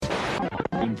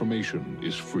information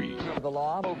is free.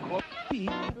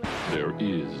 There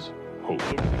is hope.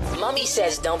 Mommy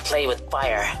says don't play with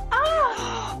fire.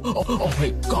 Oh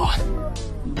my God.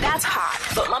 That's hot.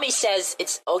 But Mommy says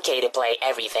it's okay to play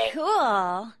everything.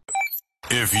 Cool.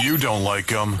 If you don't like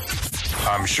them,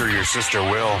 I'm sure your sister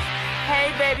will.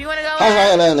 Hey, babe, you want to go? Hi,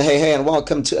 hello, and hey, and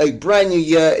welcome to a brand new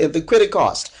year in the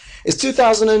Criticast. It's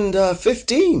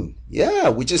 2015. Yeah,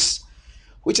 we just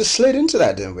slid into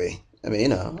that, didn't we? I mean, you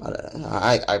know,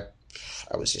 I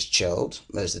was just chilled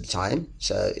most of the time.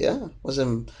 So yeah,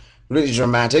 wasn't really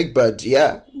dramatic, but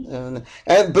yeah.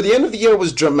 But the end of the year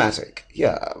was dramatic.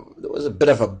 Yeah, there was a bit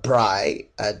of a braai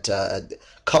at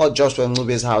Carl Joshua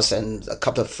Ngube's house, and a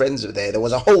couple of friends were there. There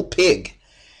was a whole pig.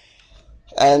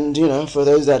 And, you know, for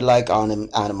those that like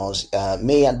animals,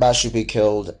 me and Bashupi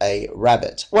killed a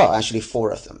rabbit. Well, actually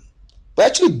 4 of them. We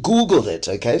actually Googled it,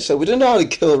 okay? So we didn't know how to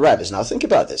kill rabbits. Now, think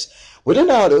about this. We didn't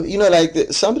know how to, you know, like,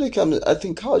 somebody comes, I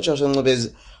think Carl Josh and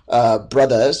his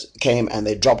brothers came and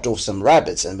they dropped off some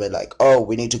rabbits. And we're like, oh,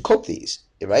 we need to cook these,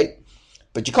 right?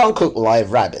 But you can't cook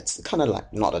live rabbits. They're kind of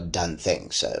like not a done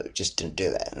thing. So just didn't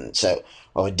do that. And so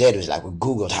what we did was like we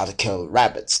Googled how to kill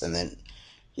rabbits. And then,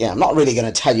 yeah, I'm not really going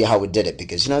to tell you how we did it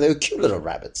because, you know, they were cute little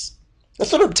rabbits. I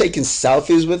thought of taking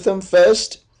selfies with them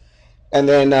first and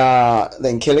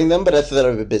then killing them, but I thought it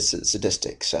would be a bit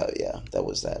sadistic. So, yeah, that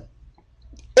was that.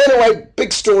 Anyway,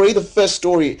 big story. The first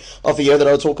story of the year that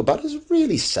I'll talk about is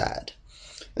really sad.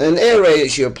 An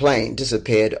AirAsia plane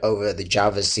disappeared over the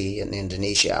Java Sea in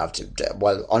Indonesia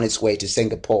while on its way to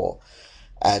Singapore.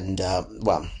 And,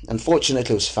 well, unfortunately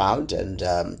it was found, and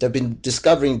they've been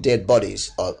discovering dead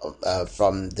bodies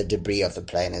from the debris of the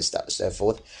plane and so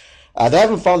forth. They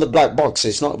haven't found the black box, so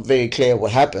it's not very clear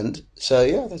what happened. So,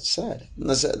 yeah, that's sad.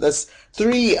 That's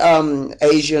 3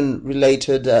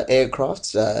 Asian-related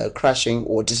aircrafts crashing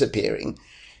or disappearing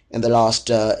in the last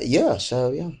year.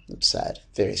 So, yeah, that's sad.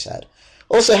 Very sad.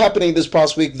 Also happening this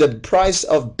past week, the price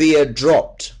of beer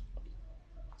dropped.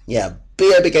 Yeah,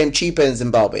 beer became cheaper in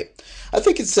Zimbabwe. I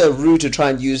think it's rude to try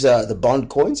and use the bond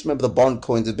coins. Remember, the bond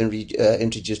coins have been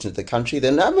introduced into the country.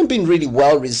 They haven't been really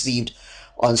well received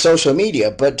on social media,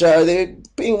 but they're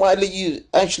being widely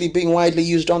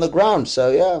used on the ground. So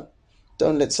yeah,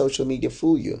 don't let social media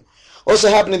fool you. Also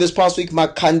happening this past week,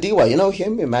 Makandiwa, you know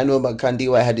him, Emmanuel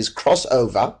Makandiwa had his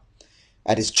crossover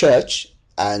at his church,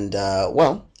 and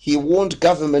well, he warned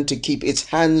government to keep its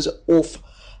hands off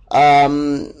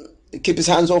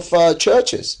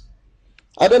churches.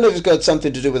 I don't know if it's got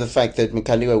something to do with the fact that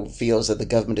Makandiwa feels that the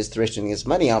government is threatening his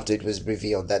money after it was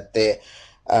revealed that they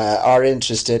are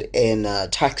interested in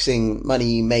taxing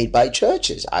money made by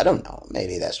churches. I don't know.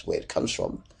 Maybe that's where it comes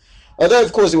from. Although,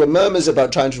 of course, there were murmurs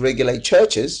about trying to regulate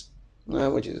churches,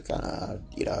 which is kind of,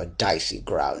 you know, a dicey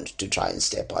ground to try and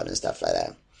step on and stuff like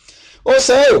that.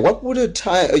 Also, what would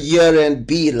a year-end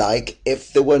be like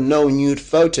if there were no nude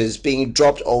photos being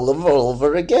dropped all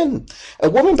over again? A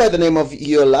woman by the name of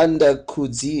Yolanda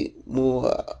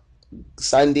Kudzimu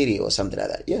Sandiri or something like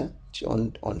that, yeah,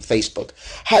 on Facebook,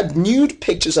 had nude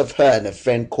pictures of her and a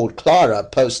friend called Clara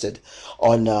posted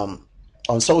on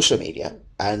social media.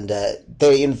 And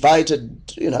they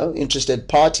invited, you know, interested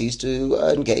parties to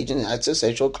engage in acts of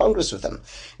sexual congress with them.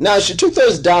 Now, she took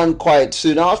those down quite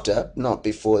soon after, not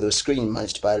before they were screen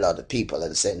munched by a lot of people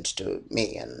and sent to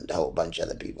me and a whole bunch of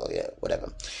other people, yeah,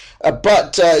 whatever.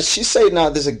 But she said now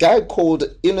there's a guy called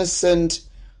Innocent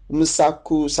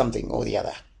Musaku something or the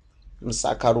other.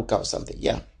 Musakaruka or something,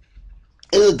 yeah.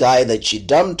 Is a guy that she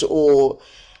dumped or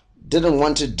didn't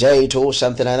want to date or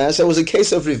something like that. So it was a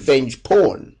case of revenge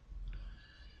porn.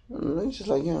 It's just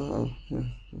like, you know,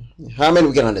 how many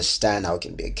we can understand how it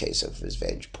can be a case of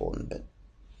revenge porn, but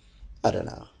I don't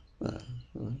know.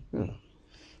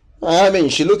 I mean,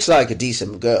 she looks like a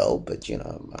decent girl, but you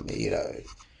know, I mean, you know,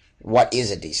 what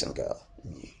is a decent girl?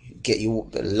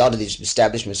 A lot of these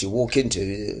establishments you walk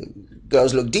into,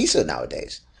 girls look decent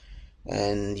nowadays,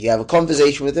 and you have a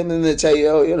conversation with them, and they tell you,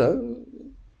 oh, you know,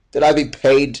 did I be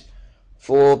paid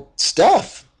for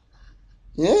stuff?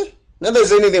 Yeah. Not that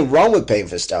there's anything wrong with paying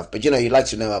for stuff, but, you know, you'd like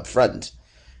to know up front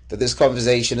that this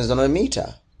conversation is on a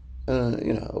meter,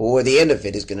 you know, or the end of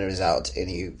it is going to result in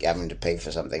you having to pay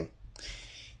for something.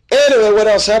 Anyway, what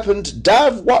else happened?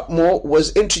 Dav Watmore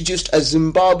was introduced as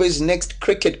Zimbabwe's next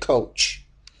cricket coach.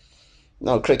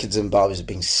 No, cricket Zimbabwe has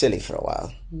been silly for a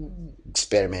while,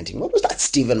 experimenting. What was that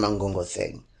Stephen Mangungo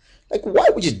thing? Like, why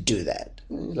would you do that?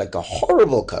 Like a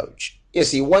horrible coach.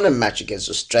 Yes, he won a match against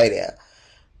Australia,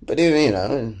 but even, you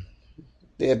know,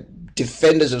 their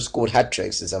defenders have scored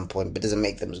hat-tricks at some point, but doesn't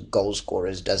make them goal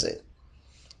scorers, does it?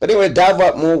 But anyway,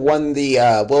 Davut Moore won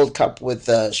the World Cup with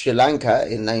Sri Lanka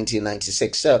in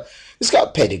 1996. So it's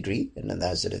got pedigree and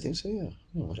that sort of thing. So yeah,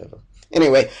 whatever.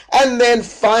 Anyway, and then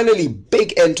finally,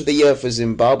 big end to the year for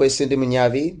Zimbabwe. Cindy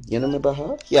Munyavi, you remember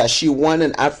her? Yeah, she won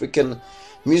an African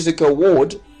Music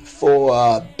Award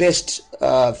for Best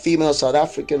Female South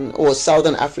African or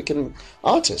Southern African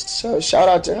Artist. So shout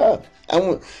out to her.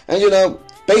 And you know,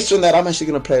 based on that, I'm actually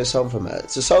going to play a song from her.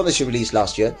 It's a song that she released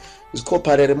last year. It's called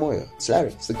Parere Moyo. It's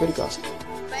Larry. It's the Criticast.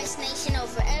 First Nation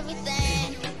over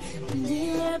everything.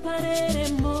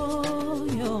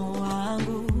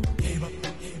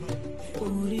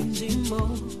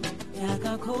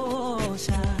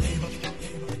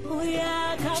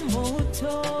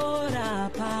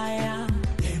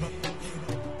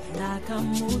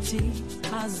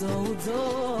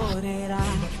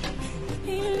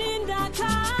 Ilinda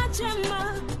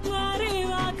kachema mwari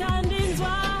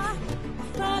wakandinzwa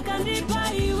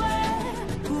wakandipa iwe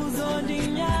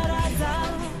kuzondinyarata.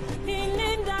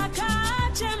 Ilinda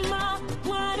kachema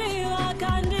mwari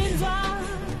wakandinzwa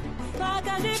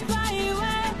wakandipa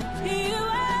iwe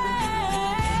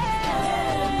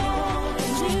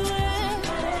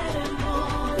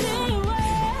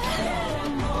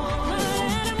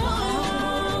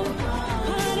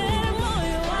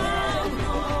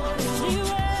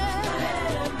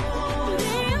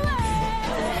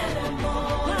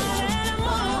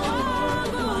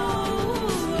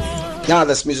Now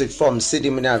that's music from Cindy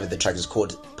Munyavi. The track is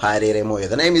called Parere Moyo.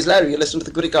 The name is Larry. You listen to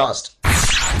the Criticast.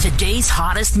 Today's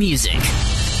hottest music.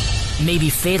 May be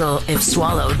fatal if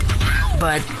swallowed,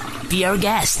 but be our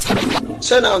guest.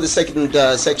 So now in the second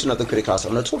section of the Criticast,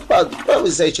 I'm going to talk about what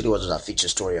was our feature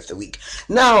story of the week.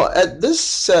 Now, at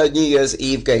this New Year's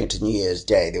Eve going to New Year's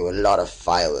Day, there were a lot of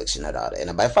fireworks in Harare.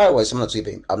 And by fireworks, I'm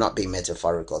not being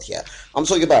metaphorical here. I'm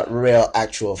talking about real,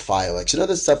 actual fireworks. You know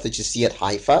the stuff that you see at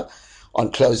Haifa on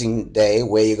closing day,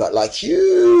 where you got like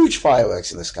huge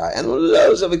fireworks in the sky and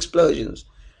loads of explosions.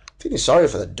 Feeling sorry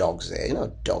for the dogs there. You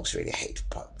know, dogs really hate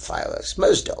fireworks.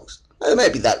 Most dogs. There may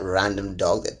be that random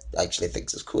dog that actually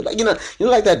thinks it's cool. Like, you know,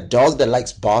 like that dog that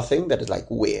likes bathing, that is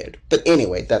like weird. But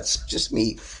anyway, that's just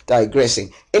me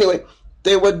digressing. Anyway,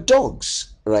 there were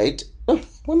dogs, right? Oh,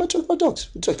 why am I talking about dogs?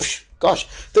 Gosh,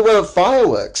 there were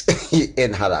fireworks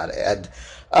in Harare, and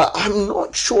I'm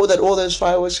not sure that all those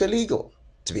fireworks are legal,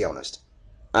 to be honest.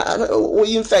 Or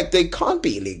in fact, they can't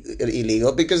be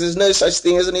illegal because there's no such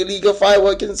thing as an illegal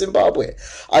firework in Zimbabwe.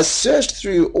 I searched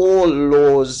through all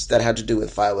laws that had to do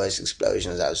with fireworks,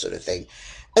 explosions, that sort of thing,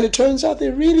 and it turns out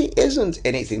there really isn't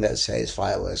anything that says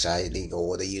fireworks are illegal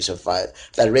or the use of fire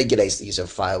that regulates the use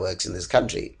of fireworks in this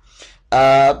country.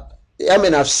 I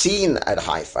mean, I've seen at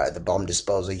Haifa the bomb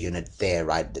disposal unit there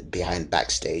right behind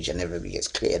backstage, and everybody gets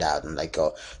cleared out and like,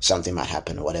 oh, something might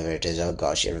happen or whatever it is. Oh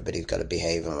gosh, everybody's got to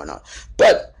behave and whatnot.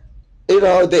 But you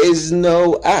know, there is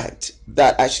no act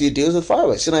that actually deals with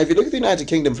fireworks. So now, if you look at the United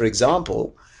Kingdom, for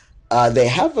example, they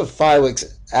have a fireworks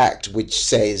act which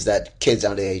says that kids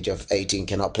under the age of 18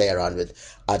 cannot play around with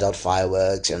adult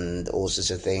fireworks and all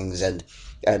sorts of things, and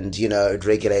you know, it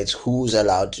regulates who's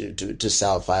allowed to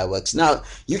sell fireworks. Now,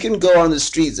 you can go on the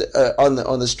streets, on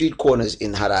the street corners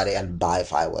in Harare and buy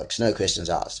fireworks, no questions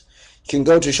asked. You can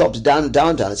go to shops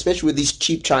downtown, especially with these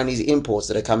cheap Chinese imports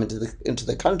that are coming into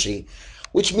the country,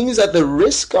 which means that the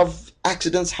risk of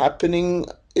accidents happening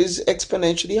is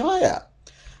exponentially higher.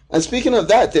 And speaking of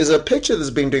that, there's a picture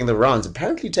that's been doing the rounds,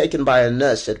 apparently taken by a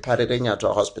nurse at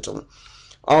Parerenyato Hospital,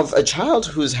 of a child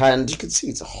whose hand, you can see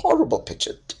it's a horrible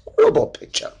picture,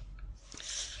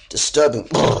 disturbing,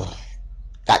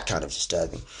 that kind of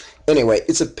disturbing. Anyway,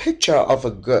 it's a picture of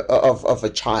a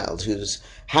child whose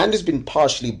hand has been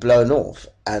partially blown off,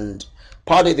 and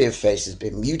part of their face has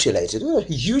been mutilated. A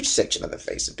huge section of the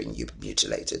face has been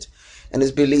mutilated, and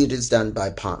it's believed it's done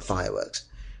by fireworks.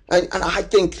 And I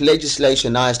think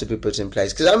legislation now has to be put in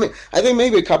place. Because, I mean, I think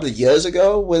maybe a couple of years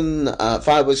ago when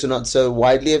fireworks were not so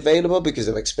widely available because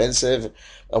they were expensive,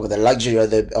 or with the luxury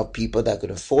of people that could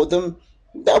afford them,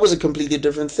 that was a completely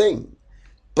different thing.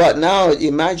 But now,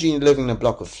 imagine you're living in a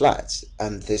block of flats,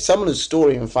 and there's someone who's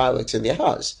storing fireworks in their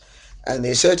house. And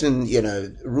there's certain, you know,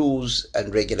 rules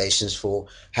and regulations for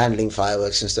handling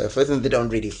fireworks and so forth, and they don't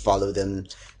really follow them.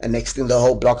 And next thing, the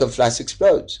whole block of flats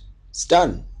explodes. It's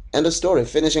done. End of story,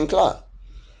 finish and clear.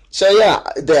 So yeah,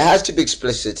 there has to be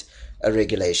explicit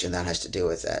regulation that has to deal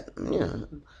with that. You know,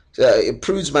 so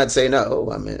prudes might say no.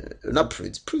 I mean, not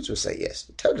prudes. Prudes will say yes.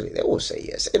 Totally, they all say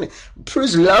yes. And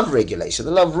prudes love regulation.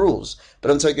 They love rules. But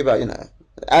I'm talking about, you know,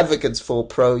 advocates for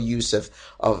pro-use of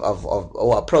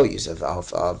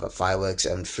fireworks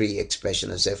and free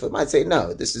expression and so forth might say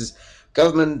no. This is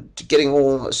government getting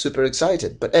all super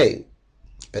excited. But hey,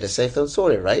 Better safe than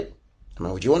sorry, right? I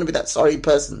mean, would you want to be that sorry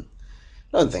person?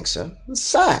 I don't think so. It's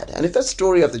sad. And if that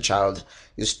story of the child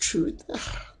is true,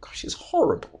 gosh, it's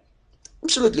horrible.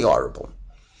 Absolutely horrible.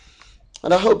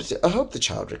 And I hope the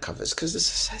child recovers, because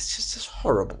it's just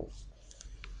horrible.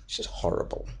 It's just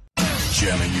horrible.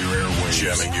 Jamming your airwaves.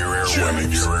 Jamming your airwaves.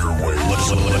 Jamming your airwaves.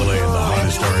 Playing the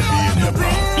hottest R&B and hip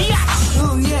hop.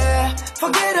 Oh yeah,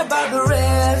 forget about the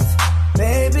rest,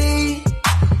 baby.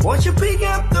 Won't you pick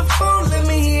up the phone? Let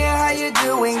me hear how you're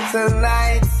doing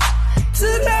tonight.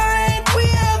 Tonight we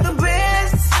are the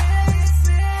best.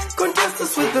 Contest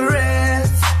us with the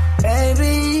rest,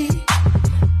 baby.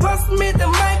 Pass me the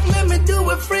mic, let me do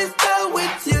a freestyle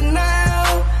with you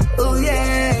now. Oh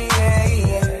yeah, yeah,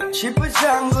 yeah. Chipa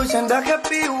changu chandaka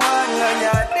piwa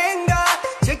nganya denga.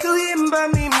 Cheku himba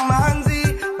mimanzi,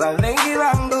 valengi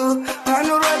wangu.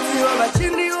 Panurati wa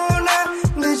bachindi una,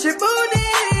 nishibuni.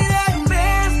 I'm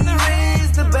best, there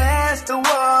is the best, the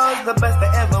world, the best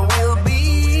there ever will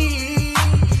be.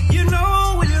 You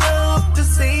know we love to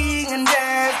sing and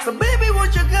dance, so baby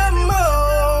won't you come home?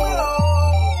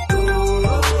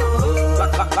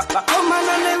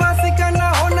 Komana nevasika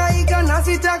naona ikana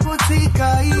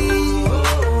sitakutika hii.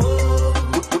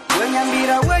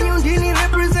 Wenyambira wenyu ndini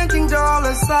representing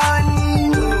dollar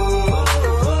sign.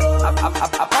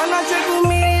 Apana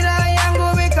chekumira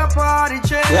yangu vika party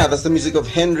check. Yeah, that's the music of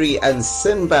Henry and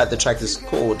Sinbad. The track is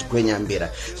called Gwenyambira.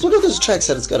 It's one of those tracks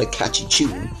that has got a catchy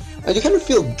tune, and you kind of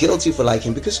feel guilty for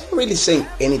liking because you're not really saying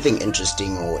anything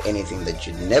interesting or anything that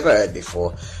you've never heard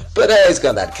before. But it's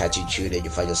got that catchy tune and you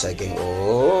find yourself going,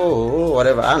 oh,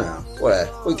 whatever, I don't know. Well,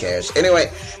 who cares?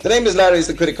 Anyway, the name is Larry, is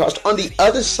the Critic Cast. On the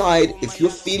other side, if you're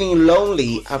feeling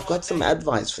lonely, I've got some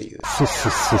advice for you. And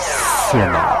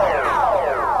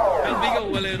we go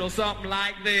a little something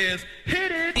like this.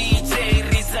 Hit it! DJ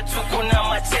Riza tukuna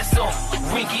mateso.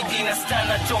 Wiki dina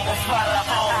stana chombo fala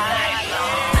all night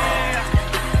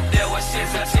long. There was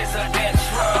shiza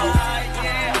dentro.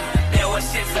 There was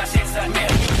shiza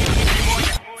dentro.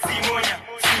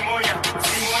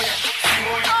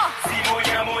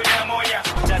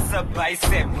 Just a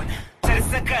bicep.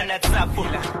 Just a kana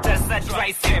tapula. Just a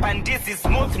tricep. And this is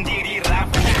smooth ndiri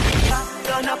rap.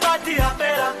 Gana party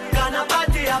apera. Gana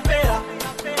party apera.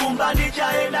 Kumbani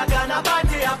chaenda gana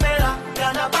party apera.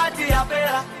 Gana party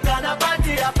apera. Gana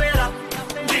party apera.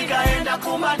 Nikaenda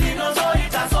kumbani no so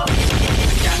itaso.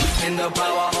 In the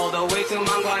power all the way to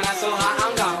Mangwana, so high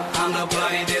I'm gone. I'm the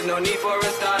bloody, there's no need for a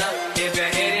starter. If you're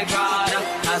hitting harder,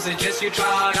 I suggest you try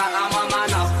harder. I'm on my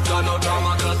now, got no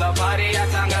drama, cause the party at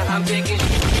Tanga, I'm taking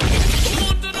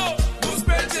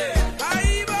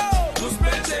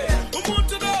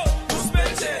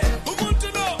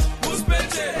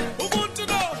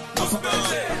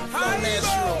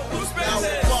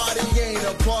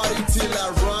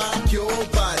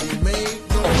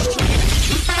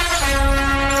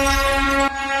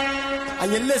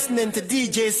and you're listening to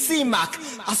DJ C-Mac,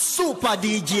 a super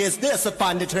DJ's this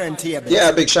upon the turntable.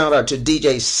 Yeah, big shout out to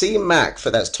DJ C-Mac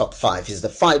for that top 5. Here's the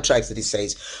 5 tracks that he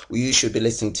says you should be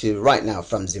listening to right now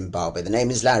from Zimbabwe. The name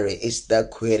is Larry. It's the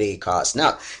Critic Cast.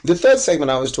 Now, the third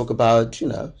segment I always talk about,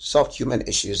 soft human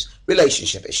issues,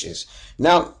 relationship issues.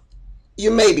 Now, you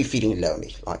may be feeling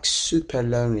lonely, like super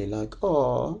lonely, like,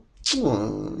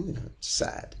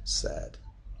 sad.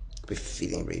 Be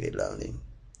feeling really lonely.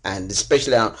 And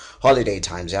especially on holiday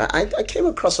times, I came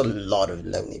across a lot of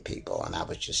lonely people, and I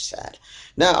was just sad.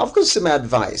 Now, I've got some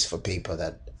advice for people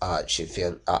that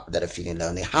that are feeling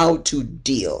lonely, how to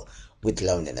deal with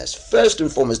loneliness. First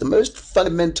and foremost, the most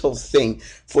fundamental thing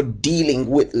for dealing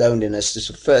with loneliness is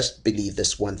to first believe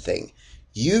this one thing.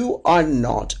 You are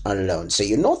not alone. So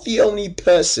you're not the only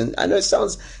person. I know it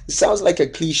sounds like a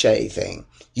cliche thing.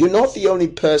 You're not the only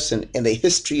person in the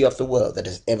history of the world that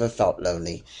has ever felt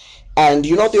lonely. And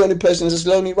you're not the only person that's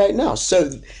lonely right now.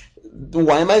 So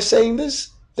why am I saying this?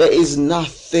 There is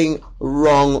nothing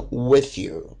wrong with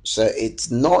you. So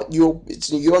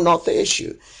you're not the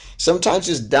issue. Sometimes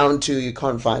it's down to you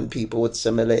can't find people with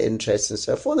similar interests and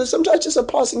so forth. And sometimes it's a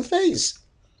passing phase.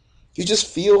 You just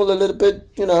feel a little bit,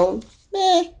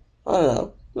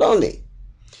 lonely.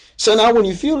 So now when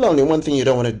you feel lonely, one thing you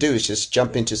don't want to do is just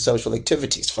jump into social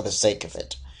activities for the sake of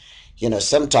it.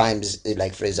 Sometimes,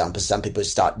 like for example, some people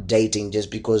start dating just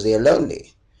because they're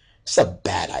lonely. It's a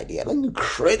bad idea, an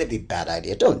incredibly bad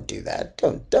idea. Don't do that.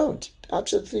 Don't.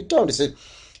 Absolutely don't.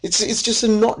 It's just a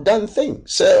not done thing.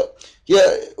 So,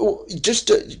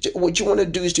 what you want to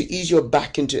do is to ease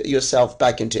yourself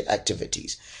back into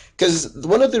activities. Because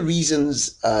one of the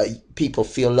reasons people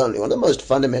feel lonely, one of the most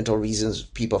fundamental reasons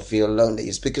people feel lonely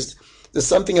is because there's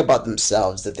something about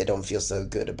themselves that they don't feel so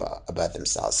good about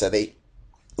themselves. So they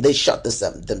They shut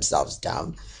themselves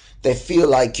down. They feel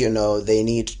like, they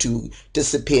need to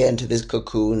disappear into this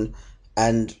cocoon.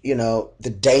 And,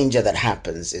 the danger that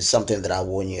happens is something that I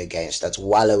warn you against. That's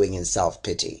wallowing in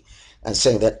self-pity and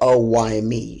saying that, oh, why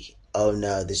me? Oh,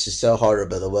 no, this is so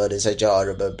horrible. The world is such a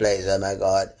horrible place. Oh, my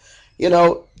God.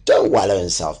 Don't wallow in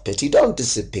self-pity. Don't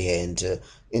disappear into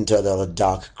a little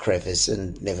dark crevice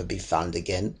and never be found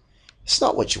again. It's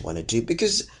not what you want to do,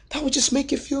 because that would just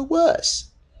make you feel worse.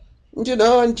 And you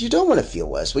don't want to feel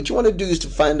worse. What you want to do is to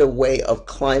find a way of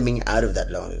climbing out of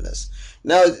that loneliness.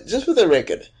 Now, just for the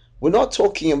record, we're not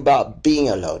talking about being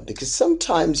alone, because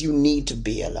sometimes you need to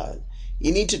be alone.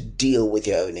 You need to deal with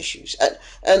your own issues.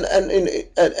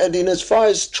 And in as far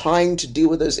as trying to deal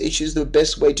with those issues, the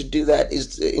best way to do that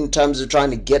is, in terms of trying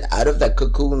to get out of that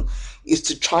cocoon, is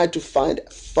to try to find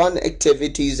fun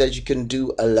activities that you can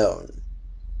do alone.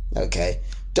 Okay?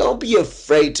 Don't be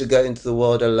afraid to go into the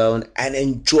world alone and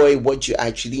enjoy what you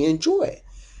actually enjoy.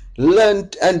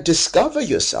 Learn and discover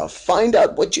yourself. Find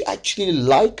out what you actually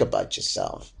like about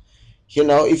yourself.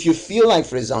 If you feel like,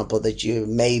 for example, that you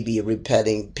may be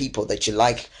repelling people that you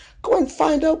like, go and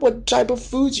find out what type of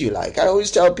foods you like. I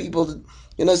always tell people,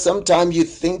 sometimes you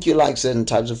think you like certain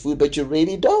types of food, but you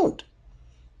really don't.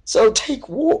 So take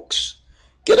walks.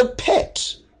 Get a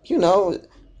pet.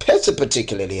 Pets are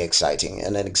particularly exciting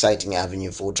and an exciting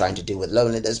avenue for trying to deal with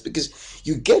loneliness, because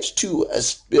you get to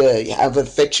have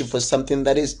affection for something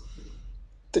that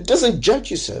doesn't judge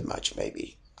you so much,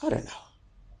 maybe. I don't know.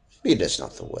 Maybe that's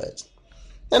not the words.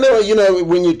 And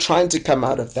when you're trying to come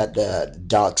out of that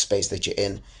dark space that you're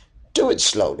in, do it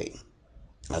slowly.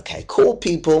 Okay, call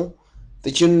people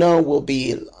that will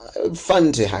be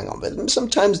fun to hang on with.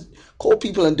 Sometimes call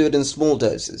people and do it in small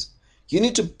doses. You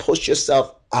need to push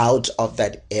yourself out of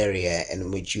that area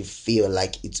in which you feel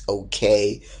like it's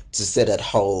okay to sit at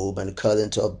home and curl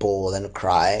into a ball and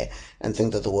cry and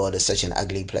think that the world is such an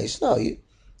ugly place. No, you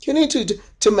need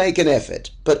to make an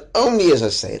effort, but only, as I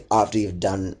said, after you've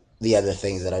done the other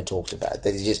things that I talked about.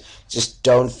 That you just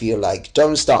don't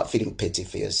start feeling pity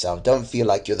for yourself. Don't feel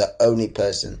like you're the only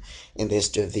person in the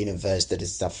history of the universe that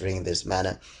is suffering in this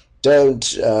manner. Don't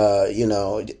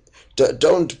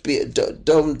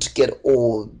get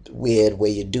all weird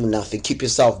where you do nothing. Keep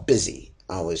yourself busy.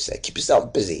 I always say, keep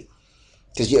yourself busy,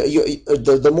 because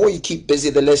the more you keep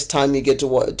busy, the less time you get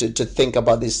to think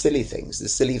about these silly things, the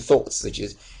silly thoughts, such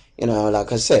as,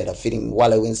 like I said, of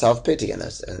wallow in self-pity and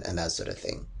that sort of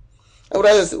thing. And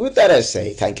with that, I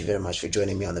say thank you very much for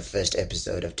joining me on the first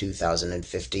episode of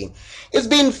 2015. It's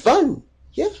been fun.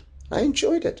 Yeah, I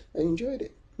enjoyed it.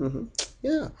 Mm-hmm.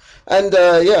 Yeah. And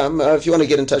if you want to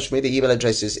get in touch with me, the email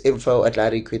address is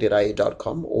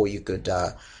info@larryquidirayi.com, or you could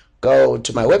go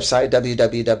to my website,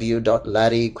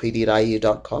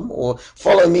 www.larryquidirayi.com, or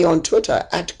follow me on Twitter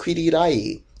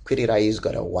 @Quidirayi. Quidirayi's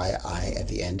got a Y-I at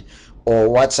the end. Or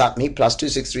WhatsApp me,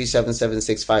 +263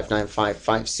 776 595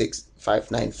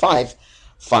 56595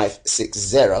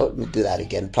 560. Let me do that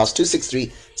again.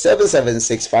 +263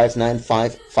 776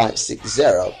 595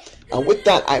 560. And with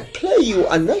that, I play you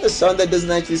another song that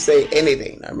doesn't actually say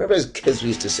anything. I remember as kids we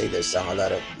used to say this song a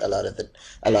lot of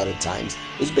times.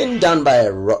 It's been done by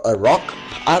a rock,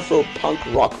 Afro-punk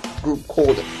rock group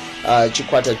called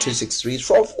Chikwata 263. It's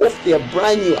off their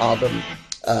brand new album,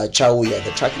 Chauya.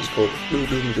 The track is called Doo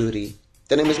Doo Doody.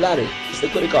 The name is Larry. It's the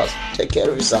Critic Cast. Take care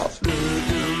of yourself.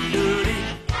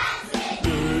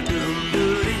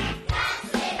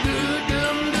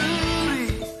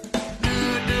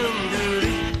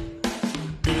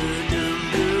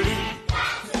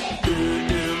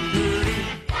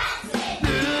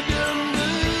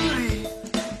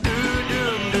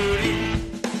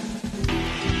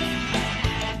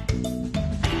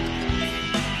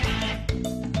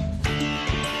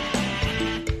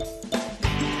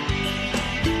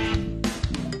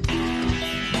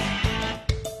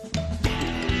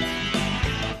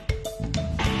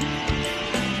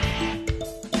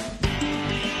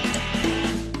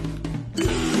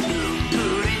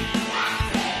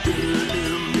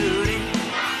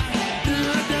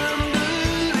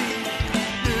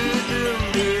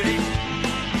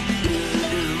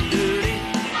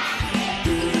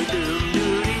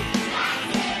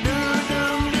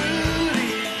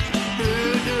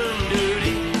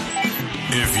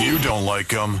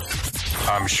 Like 'em,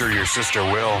 I'm sure your sister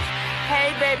will.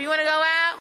 Hey, baby, you wanna go out?